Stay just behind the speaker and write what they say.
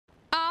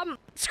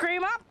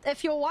Screamer,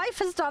 if your wife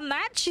has done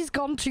that, she's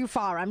gone too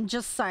far. I'm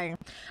just saying.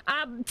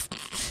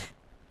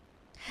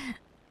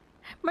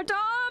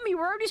 Madame, you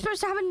were only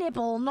supposed to have a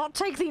nibble, not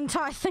take the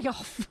entire thing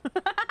off.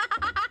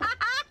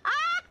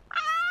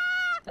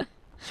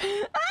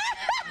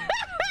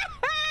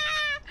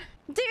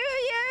 Do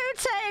you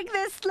take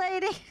this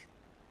lady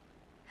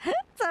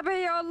to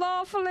be your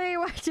lawfully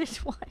wedded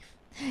wife?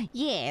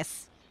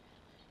 Yes.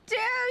 Do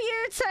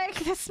you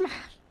take this man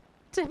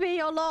to be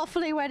your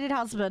lawfully wedded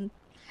husband?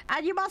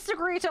 And you must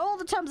agree to all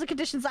the terms and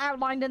conditions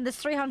outlined in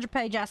this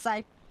 300-page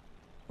essay,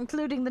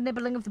 including the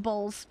nibbling of the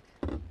balls.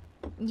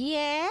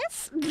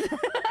 Yes.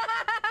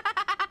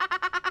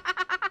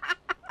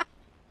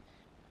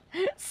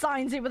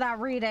 Signs it without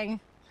reading.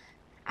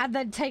 And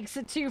then takes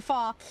it too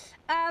far.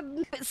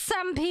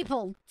 Some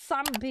people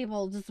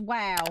just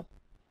wow.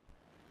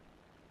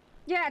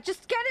 Yeah,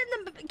 just get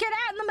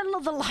out in the middle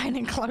of the line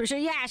enclosure.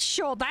 Yeah,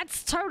 sure,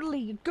 that's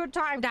totally a good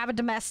time to have a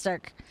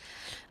domestic.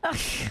 Ugh.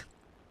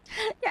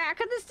 Yeah,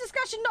 can this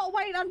discussion not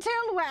wait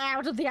until we're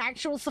out of the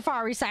actual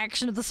safari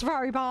section of the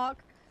safari park?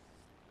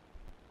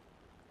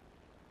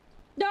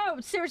 No,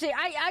 seriously,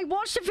 I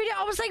watched the video,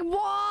 I was like,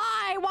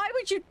 why? Why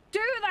would you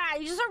do that?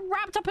 You're just so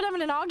wrapped up in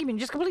having an argument,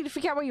 you just completely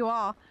forget where you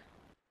are.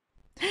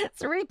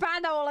 It's really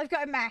bad though, all I've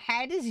got in my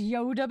head is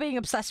Yoda being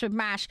obsessed with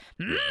MASH.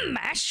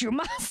 MASH you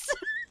must!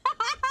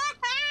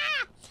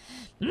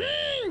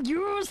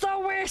 Use the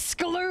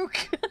whisk,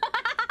 Luke!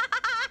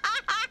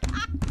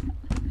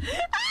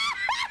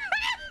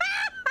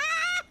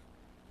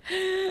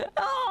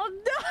 Oh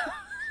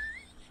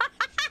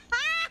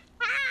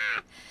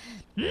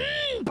no!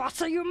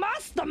 Butter you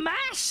must, the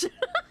mash!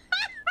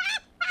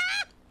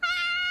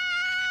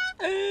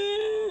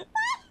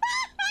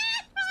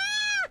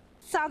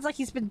 Sounds like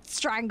he's been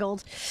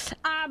strangled.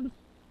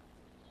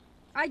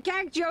 I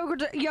gagged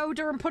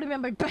Yoda and put him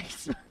in my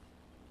basement.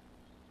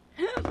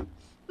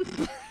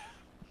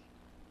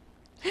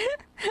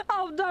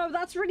 Oh no,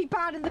 that's really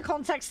bad in the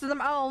context of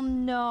them. Oh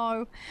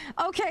no.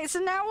 Okay, so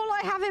now all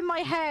I have in my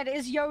head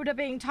is Yoda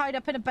being tied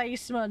up in a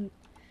basement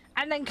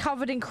and then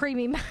covered in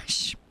creamy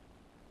mash.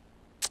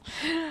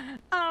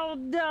 Oh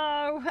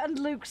no, and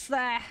Luke's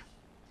there.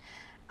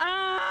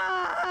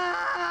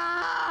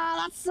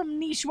 That's some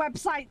niche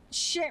website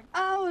shit.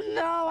 Oh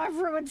no, I've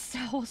ruined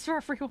Star Wars for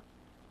everyone.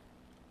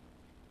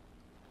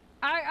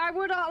 I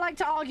would like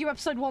to argue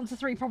episode 1 to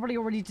 3 probably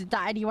already did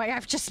that anyway.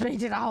 I've just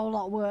made it a whole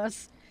lot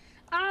worse.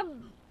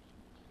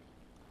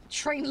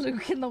 Train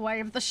Luke in the way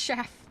of the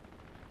chef.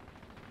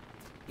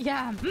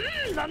 Yeah,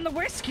 then the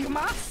whisk you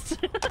must.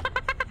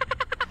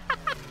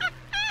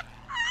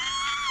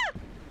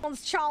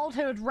 One's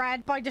childhood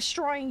read by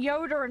destroying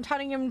Yoda and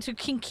turning him into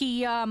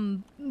kinky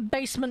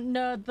basement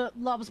nerd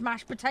that loves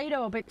mashed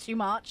potato a bit too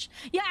much.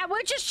 Yeah,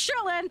 we're just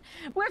chilling.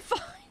 We're fine.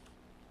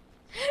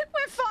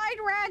 We're fine,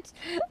 Red.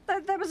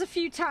 There was a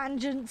few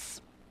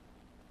tangents.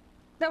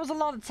 There was a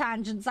lot of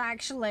tangents,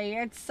 actually.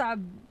 It's,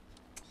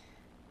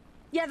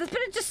 yeah, there's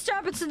been a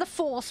disturbance in the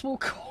Force, we'll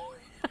call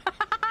it.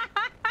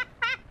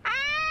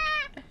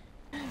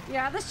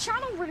 Yeah, this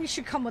channel really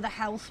should come with a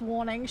health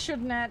warning,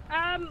 shouldn't it?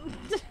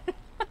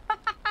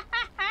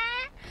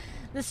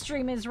 This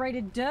stream is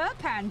rated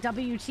derp and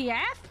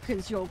WTF,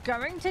 because you're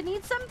going to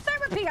need some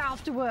therapy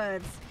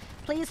afterwards.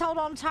 Please hold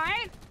on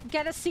tight,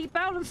 get a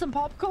seatbelt and some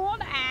popcorn,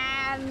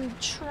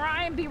 and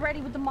try and be ready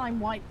with the mind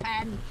wipe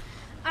pen.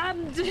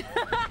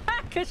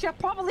 Because you're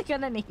probably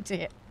gonna need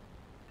it.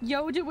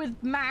 Yoda with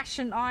mash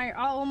and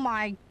oh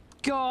my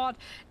god.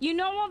 You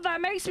know what that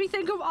makes me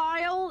think of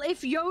Isle?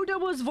 If Yoda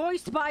was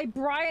voiced by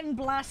Brian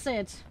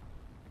Blessed.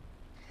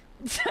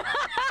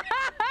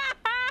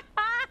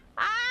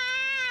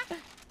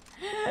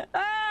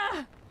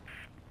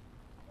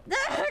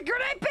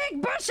 Great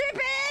big bushy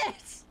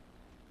bit!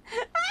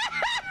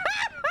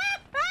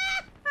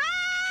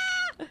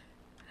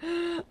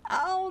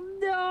 Oh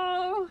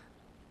no!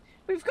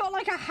 We've got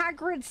like a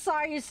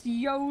Hagrid-sized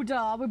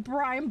Yoda with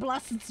Brian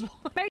Blessed's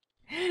voice.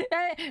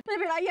 They'd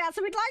be like, yeah,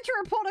 so we'd like to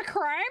report a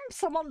crime.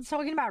 Someone's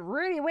talking about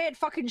really weird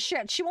fucking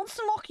shit. She wants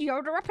to lock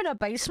Yoda up in her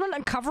basement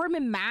and cover him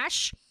in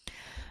mash.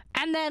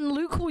 And then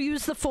Luke will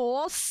use the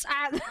Force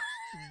and...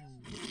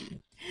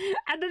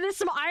 and then there's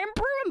some Iron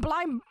Brew and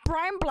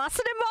Brian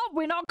Blessed involved.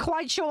 We're not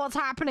quite sure what's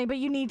happening, but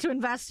you need to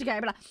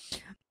investigate. But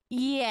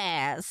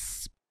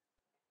yes.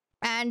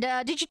 And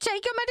did you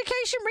take your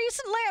medication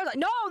recently? I was like,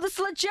 no, this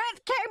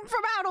legit came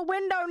from out a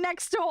window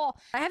next door.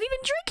 Have you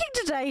been drinking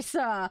today,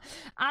 sir?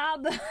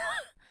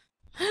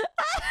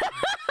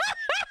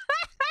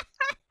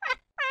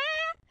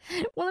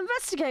 We'll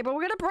investigate, but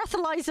we're gonna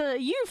breathalyzer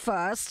you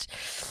first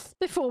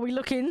before we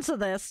look into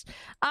this.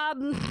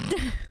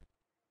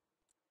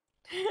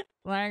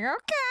 Like,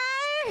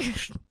 okay.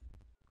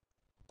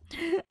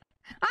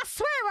 I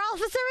swear,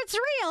 officer, it's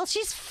real.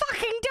 She's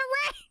fucking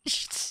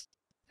deranged.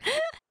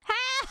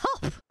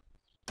 Help!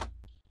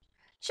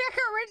 Check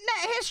her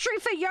internet history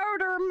for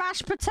Yoda and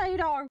mashed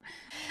potato.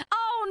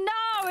 Oh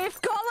no!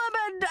 If Gollum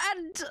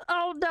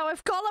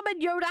if Gollum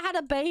and Yoda had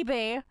a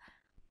baby,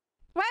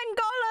 when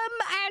Gollum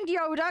and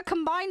Yoda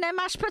combine their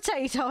mashed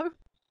potato,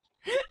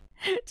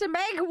 To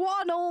make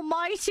one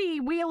almighty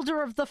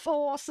wielder of the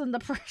Force and the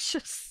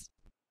precious.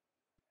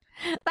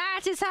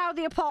 That is how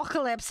the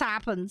apocalypse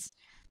happens.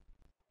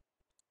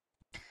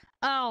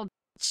 Oh,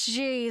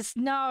 jeez.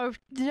 No.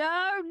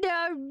 No,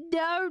 no,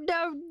 no,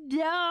 no,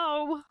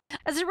 no.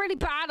 Is it really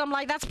bad? I'm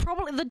like, that's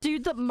probably the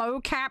dude that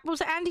mocap. Was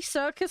it Andy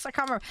Serkis? I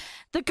can't remember.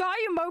 The guy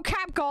who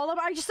mocap Gollum,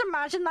 I just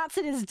imagine that's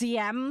in his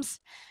DMs.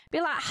 Be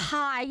like,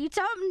 hi, you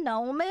don't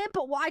know me,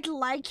 but what I'd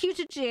like you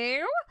to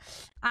do,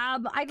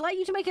 I'd like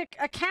you to make an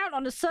account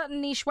on a certain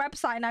niche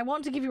website, and I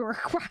want to give you a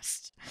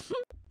request.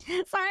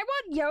 So I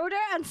want Yoda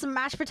and some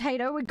mashed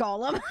potato with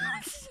Gollum.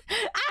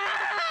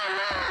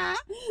 Ah!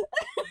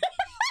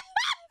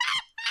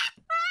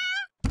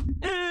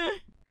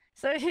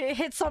 So it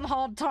hits on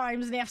hard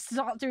times, and you have to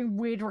start doing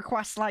weird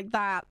requests like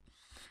that.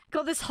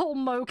 Got this whole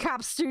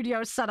mocap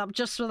studio set up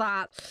just for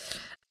that.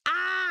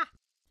 Ah!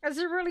 Is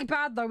it really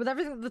bad, though? With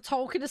everything that the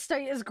Tolkien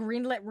estate has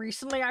greenlit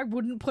recently, I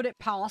wouldn't put it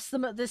past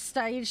them at this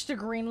stage to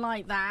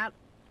greenlight that.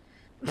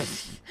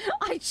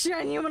 I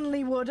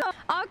genuinely would. Okay.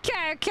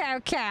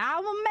 I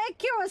will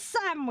make you a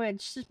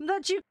sandwich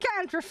that you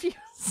can't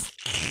refuse.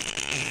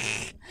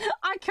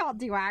 I can't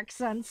do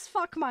accents.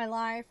 Fuck my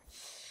life.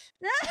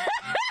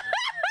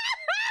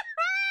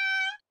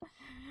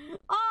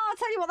 Oh, I'll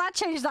tell you what, that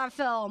changed that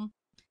film.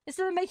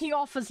 Instead of making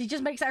offers, he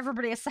just makes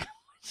everybody a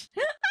sandwich.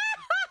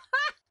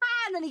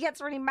 And then he gets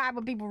really mad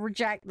when people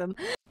reject them.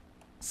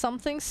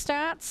 Something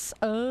stats?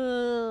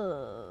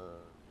 Oh,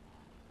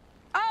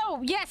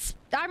 yes!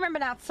 I remember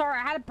now. Sorry,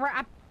 I had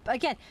a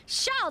again.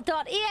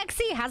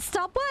 Shell.exe has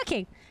stopped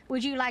working.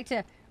 Would you like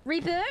to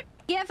reboot,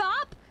 give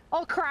up,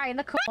 or cry in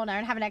the corner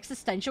and have an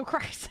existential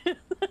crisis?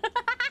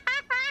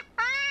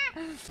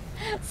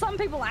 Some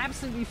people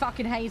absolutely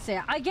fucking hate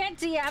it. I get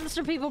DMs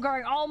from people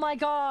going, oh my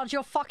god,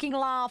 your fucking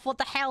laugh. What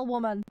the hell,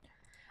 woman?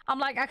 I'm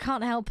like, I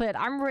can't help it.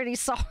 I'm really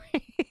sorry.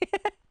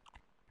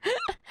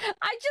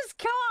 I just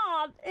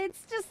can't.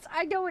 It's just,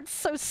 I know it's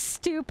so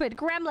stupid.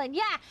 Gremlin,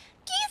 yeah.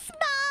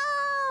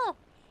 Gizmo!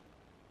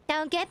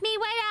 Don't get me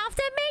wait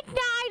after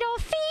midnight or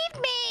feed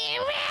me.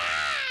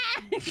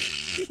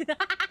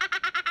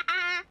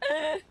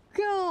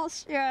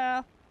 Gosh,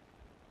 yeah.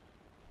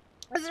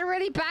 Is it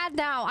really bad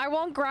now? I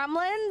want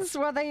gremlins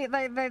where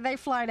they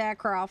fly an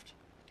aircraft.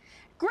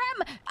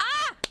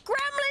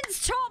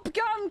 Gremlins Top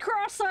Gun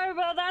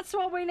crossover. That's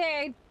what we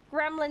need.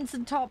 Gremlins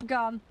and Top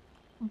Gun.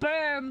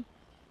 Boom.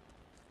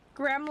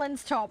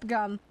 Gremlins Top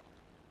Gun.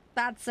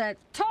 That's it.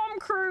 Tom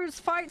Cruise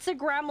fights a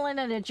gremlin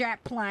in a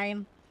jet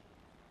plane.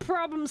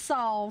 Problem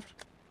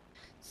solved.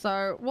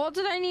 So, what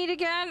did I need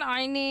again?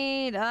 I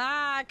need...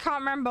 I can't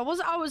remember. Was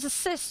it? Oh, it was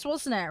assist,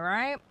 wasn't it,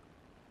 right?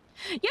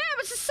 Yeah, it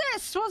was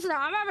assist, wasn't it?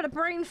 I'm having a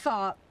brain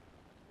fart.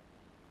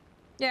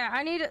 Yeah,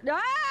 I need it.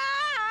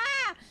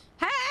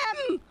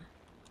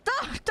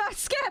 Don't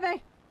scare me.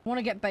 I want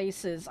to get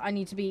bases. I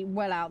need to be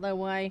well out their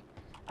way.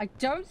 I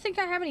don't think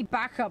I have any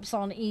backups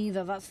on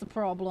either. That's the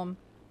problem.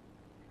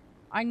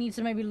 I need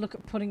to maybe look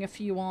at putting a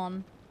few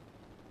on.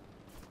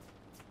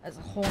 There's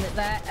a hornet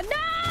there.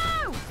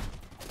 No!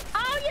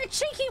 Oh, you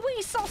cheeky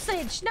wee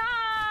sausage!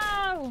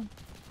 No!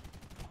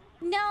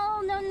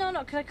 No.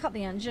 Can I cut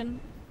the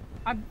engine?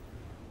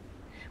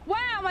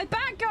 Wow, my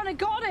back gunner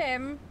got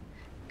him!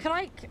 Can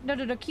I...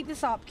 No. Keep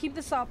this up. Keep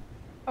this up.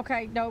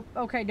 Okay, no.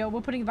 Okay, no.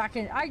 We're putting it back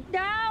in.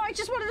 No! I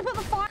just wanted to put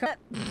the fire...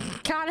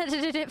 Canada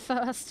did it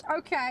first.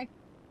 Okay.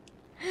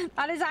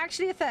 That is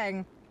actually a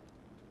thing.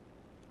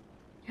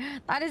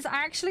 That is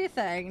actually a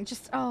thing.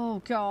 Just...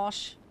 Oh,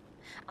 gosh.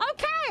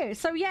 Okay!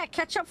 So, yeah,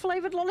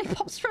 ketchup-flavored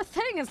lollipops for a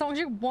thing, as long as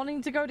you're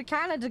wanting to go to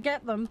Canada to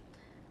get them.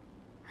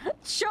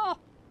 Sure.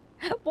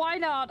 Why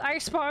not? I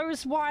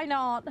suppose. Why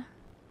not?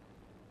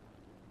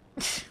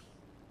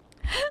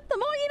 The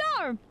more you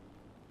know.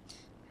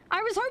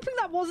 I was hoping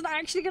that wasn't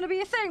actually going to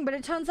be a thing, but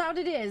it turns out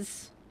it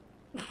is.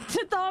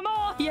 The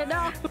more you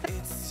know.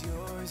 It's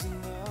yours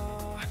and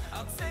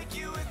I'll take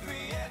you with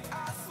me.